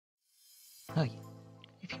Hi,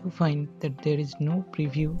 if you find that there is no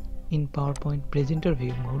preview in PowerPoint presenter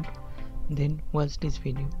view mode, then watch this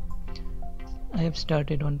video. I have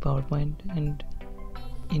started on PowerPoint and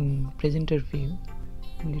in presenter view,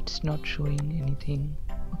 and it's not showing anything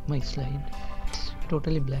of my slide. It's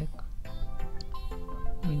totally black,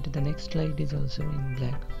 and the next slide is also in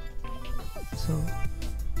black. So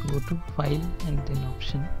go to File and then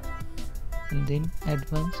Option, and then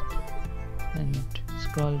Advanced, and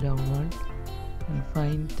scroll downward and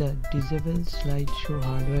find the Disable Slideshow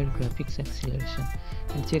Hardware Graphics Acceleration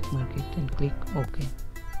and check mark it and click OK.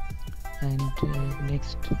 And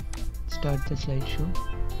next, start the slideshow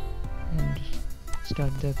and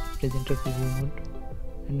start the presenter preview mode.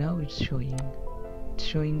 And now it's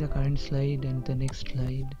showing the current slide and the next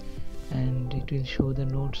slide, and it will show the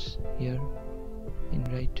notes here in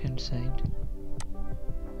right hand side.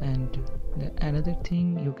 And another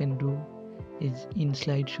thing you can do is in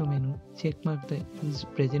slideshow menu, check mark the use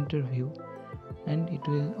presenter view, and it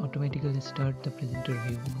will automatically start the presenter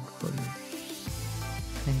view mode for you.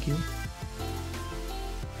 Thank you.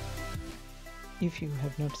 If you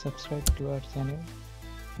have not subscribed to our channel,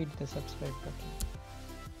 hit the subscribe button.